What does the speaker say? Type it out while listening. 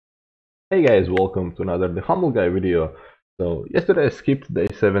Hey guys, welcome to another The Humble Guy video. So yesterday I skipped day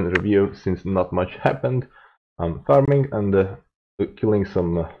 7 review since not much happened. I'm farming and killing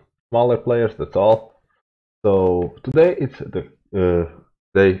some smaller players, that's all. So today it's the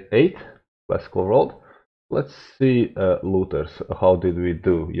day 8, classical world. Let's see looters, how did we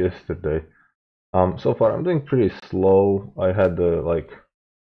do yesterday? So far I'm doing pretty slow. I had a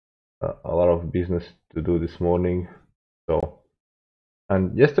lot of business to do this morning.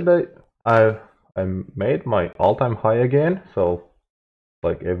 And yesterday I I made my all-time high again. So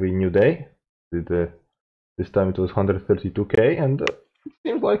like every new day, this time it was 132k, and it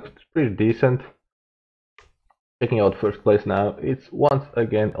seems like it's pretty decent. Checking out first place now, it's once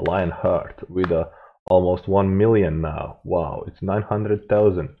again a Lionheart with almost 1 million now. Wow, it's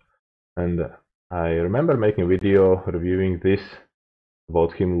 900,000, and I remember making a video reviewing this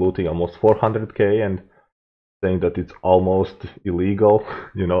about him looting almost 400k and saying that it's almost illegal,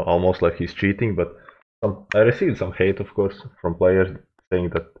 almost like he's cheating. But I received some hate, of course, from players saying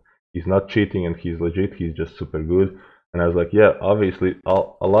that he's not cheating and he's legit, he's just super good. And I was like, yeah, obviously,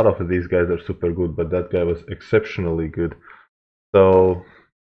 a lot of these guys are super good, but that guy was exceptionally good. So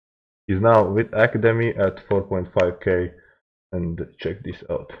he's now with Academy at 4.5k, and check this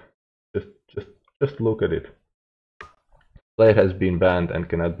out. Just look at it. Player has been banned and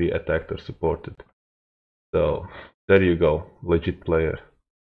cannot be attacked or supported. So there you go, legit player.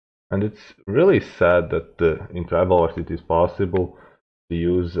 And it's really sad that in tribalwars it is possible to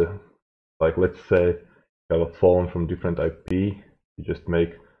use, like let's say you have a phone from different IP, you just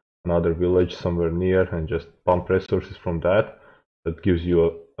make another village somewhere near and just pump resources from that. That gives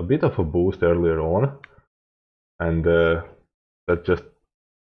you a bit of a boost earlier on, and that just,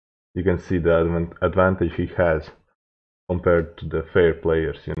 you can see the advantage he has compared to the fair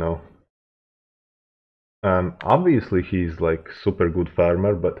players. Obviously he's like super good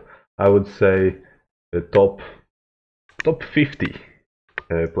farmer, but I would say the top 50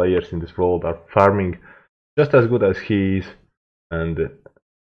 players in this world are farming just as good as he is, and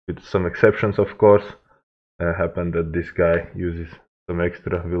with some exceptions, of course. Happened that this guy uses some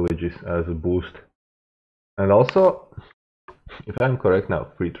extra villages as a boost. And also, if I'm correct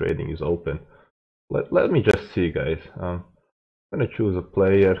now, free trading is open. Let me just see, guys. I'm gonna choose a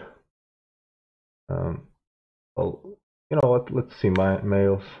player. Well, you know what? Let's see my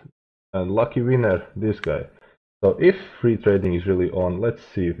mails. And lucky winner, this guy. So if free trading is really on, let's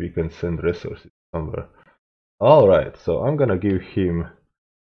see if we can send resources somewhere. Alright, so I'm gonna give him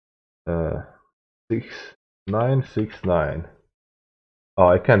 6969. Oh,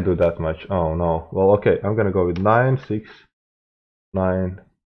 I can't do that much. Oh no. Well, okay, I'm gonna go with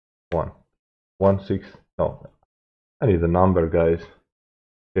 9691. 16. No, I need a number, guys.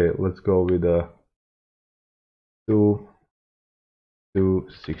 Okay, let's go with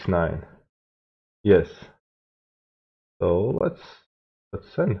 2269. Yes. So let's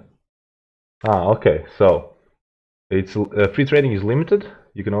send. Okay. So it's free trading is limited.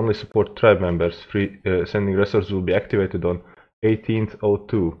 You can only support tribe members. Free sending resources will be activated on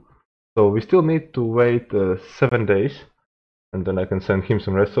 18th02. So we still need to wait 7 days, and then I can send him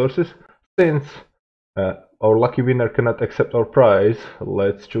some resources. Since our lucky winner cannot accept our prize,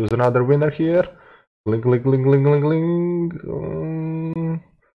 let's choose another winner here. Link, link, link, link, link, link.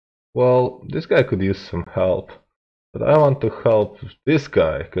 Well, this guy could use some help, but I want to help this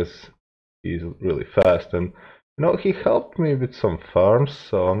guy because he's really fast, and he helped me with some farms,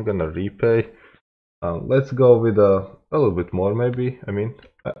 so I'm gonna repay. Let's go with a little bit more, maybe. I mean,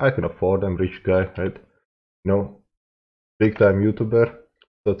 I can afford them, rich guy, right? Big time YouTuber.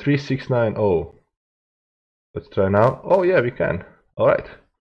 So 3690. Let's try now. Oh yeah, we can. Alright.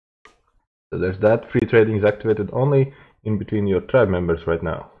 So there's that. Free trading is activated only in between your tribe members right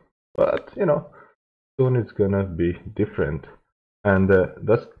now. But, soon it's gonna be different. And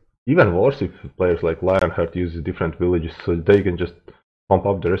that's even worse if players like Lionheart use different villages, so they can just pump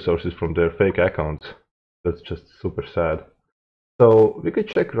up the resources from their fake accounts. That's just super sad. So we could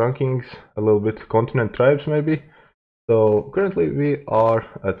check rankings a little bit. Continent tribes maybe. So currently we are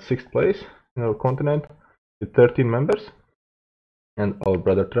at 6th place in our continent with 13 members, and our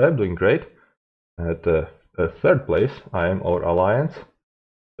brother tribe doing great. At 3rd place I am our alliance,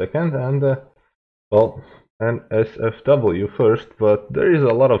 2nd, and well, NSFW 1st, but there is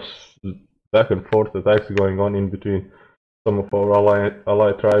a lot of back and forth attacks going on in between some of our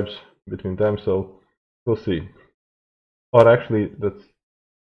ally tribes, between them, so we'll see. Or actually, that's,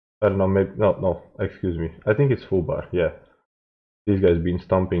 I don't know, maybe, no, excuse me, I think it's full bar, yeah. These guys been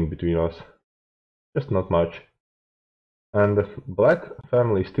stomping between us, just not much. And the black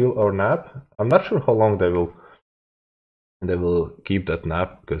family steal our nap. I'm not sure how long they will and they will keep that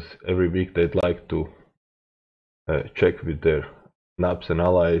nap because every week they'd like to check with their naps and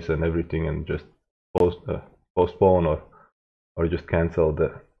allies and everything, and just postpone or just cancel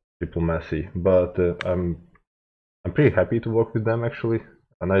the diplomacy. But I'm pretty happy to work with them, actually.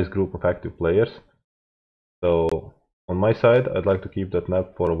 A nice group of active players. So on my side, I'd like to keep that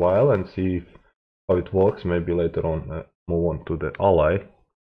nap for a while and see how it works. Maybe later on move on to the ally.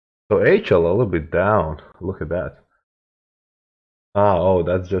 So HL a little bit down. Look at that. Ah, oh,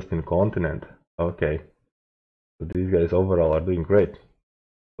 that's just in continent. Okay. So these guys overall are doing great.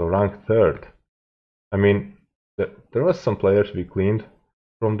 So rank third. I mean, there was some players we cleaned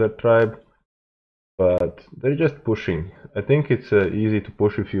from that tribe, but they're just pushing. I think it's easy to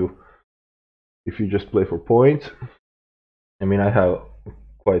push if you just play for points. I mean, I have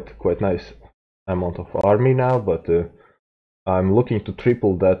quite nice amount of army now, but I'm looking to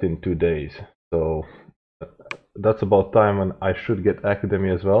triple that in 2 days. So that's about time when I should get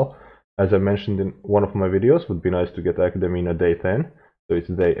academy as well. As I mentioned in one of my videos, would be nice to get academy in a day 10. So it's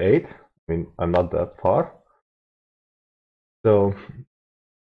day 8. I mean, I'm not that far. So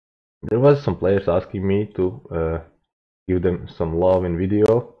there was some players asking me to give them some love in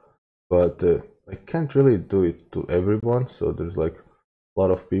video, but I can't really do it to everyone. So there's like a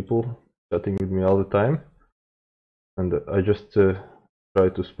lot of people chatting with me all the time, and I just try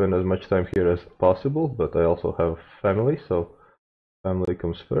to spend as much time here as possible. But I also have family, so family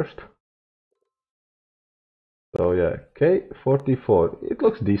comes first. So yeah, K44. It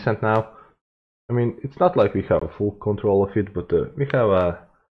looks decent now. I mean, it's not like we have full control of it, but we have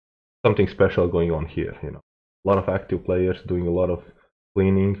something special going on here. You know, a lot of active players doing a lot of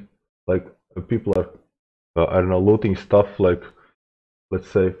cleaning. Like people are, I don't know, looting stuff like, let's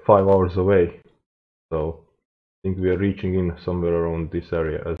say, 5 hours away. So I think we are reaching in somewhere around this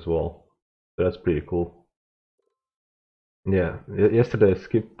area as well. So that's pretty cool. Yeah, yesterday I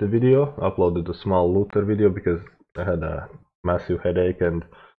skipped the video, uploaded a small looter video because I had a massive headache and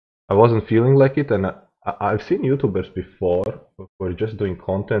I wasn't feeling like it. And I've seen YouTubers before who are just doing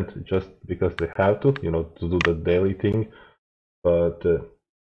content just because they have to, you know, to do the daily thing. But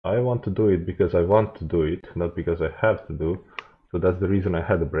I want to do it because I want to do it, not because I have to do. So that's the reason I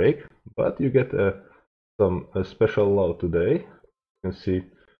had a break. But you get some special love today. You can see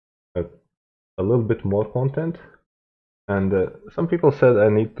a little bit more content. And some people said I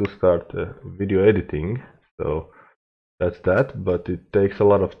need to start video editing, so that's that, but it takes a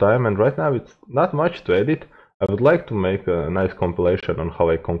lot of time, and right now it's not much to edit. I would like to make a nice compilation on how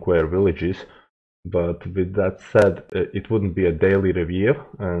I conquer villages, but with that said, it wouldn't be a daily review,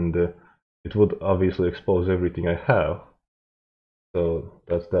 and it would obviously expose everything I have. So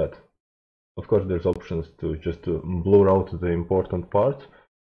that's that. Of course, there's options to just to blur out the important parts,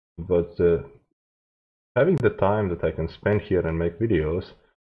 but having the time that I can spend here and make videos,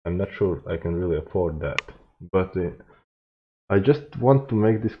 I'm not sure I can really afford that. But I just want to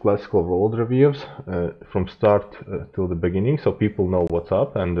make these classical world reviews from start till the beginning, so people know what's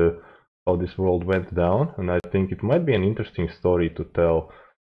up and how this world went down. And I think it might be an interesting story to tell,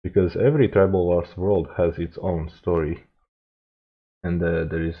 because every Tribal Wars world has its own story. And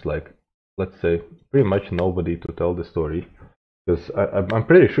there is, like, let's say, pretty much nobody to tell the story. Because I'm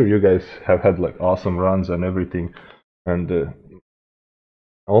pretty sure you guys have had like awesome runs and everything, and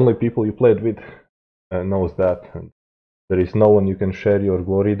only people you played with knows that. And there is no one you can share your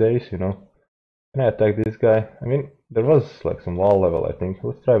glory days, you know. Can I attack this guy? I mean, there was like some wall level, I think.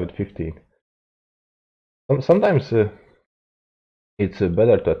 Let's try with 15. Sometimes it's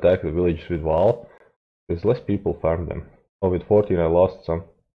better to attack the villages with wall, because less people farm them. Oh, with 14 I lost some.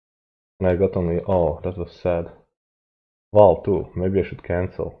 And I got only... Oh, that was sad. Wall too. Maybe I should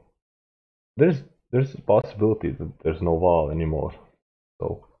cancel. There's a possibility that there's no wall anymore.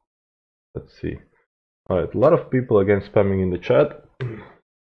 So, let's see. Alright, a lot of people again spamming in the chat.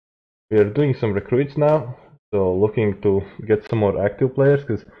 We are doing some recruits now, so looking to get some more active players,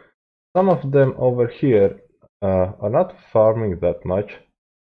 because some of them over here are not farming that much.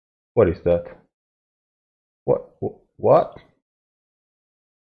 What is that? What?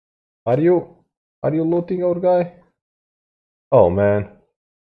 Are you looting our guy? Oh man.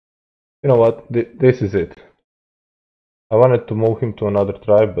 You know what? This is it. I wanted to move him to another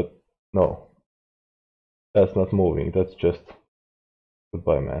tribe, but no. That's not moving, that's just...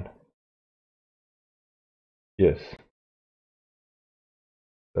 Goodbye, man. Yes.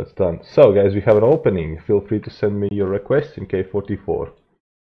 That's done. So guys, we have an opening. Feel free to send me your requests in K44.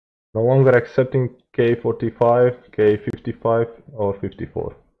 No longer accepting K45, K55 or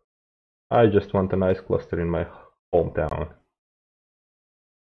 54. I just want a nice cluster in my hometown.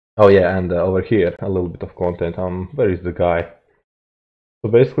 Oh yeah, and over here a little bit of content. Where is the guy?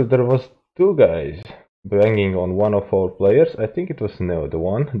 So basically there was two guys banging on one of our players. I think it was Neo, the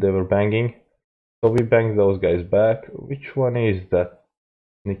one they were banging. So we banged those guys back. Which one is that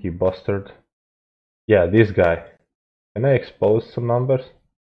sneaky bastard? Yeah, this guy. Can I expose some numbers?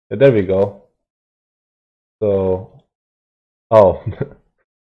 Yeah, there we go. So, oh,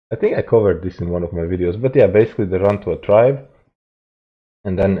 I think I covered this in one of my videos. But yeah, basically they run to a tribe,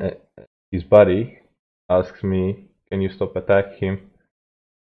 and then his buddy asks me, "Can you stop attacking him?"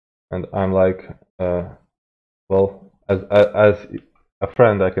 And I'm like, well, as a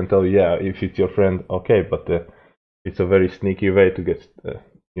friend, I can tell you, yeah, if it's your friend, okay, but it's a very sneaky way to get,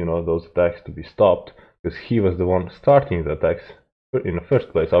 those attacks to be stopped, because he was the one starting the attacks in the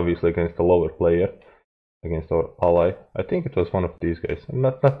first place, obviously against a lower player, against our ally. I think it was one of these guys. I'm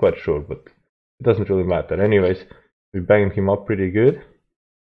not quite sure, but it doesn't really matter. Anyways, we banged him up pretty good,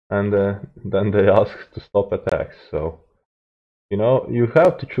 and then they asked to stop attacks. So, you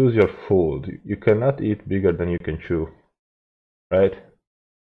have to choose your food. You cannot eat bigger than you can chew, right?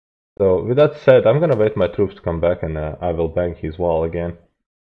 So with that said, I'm gonna wait my troops to come back, and I will bang his wall again.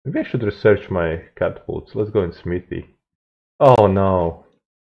 Maybe I should research my catapults. Let's go in Smithy. Oh no.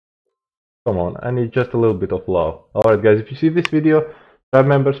 Come on, I need just a little bit of love. Alright guys, if you see this video, tribe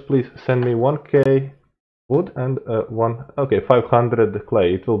members, please send me 1k wood and 500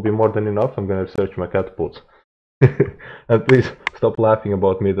 clay. It will be more than enough. I'm gonna research my catapults. And please stop laughing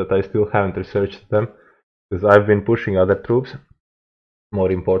about me that I still haven't researched them, because I've been pushing other troops,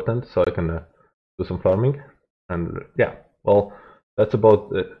 more important, so I can do some farming. And yeah, well, that's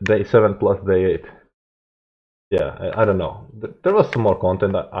about day 7 plus day 8. Yeah, I don't know. There was some more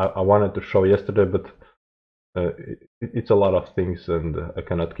content I wanted to show yesterday, but it's a lot of things, and I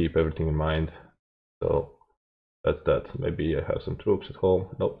cannot keep everything in mind. So that's that. Maybe I have some troops at home.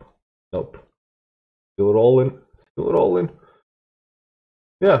 Nope. Nope. Still rolling. Still rolling.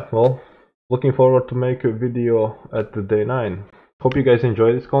 Yeah, well, looking forward to make a video at the day 9. Hope you guys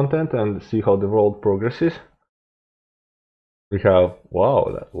enjoy this content and see how the world progresses. We have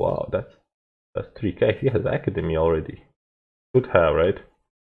that's 3k. He has academy already. Should have, right?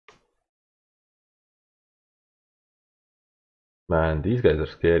 Man, these guys are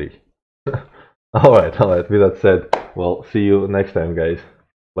scary. Alright, with that said, well, see you next time, guys.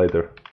 Later.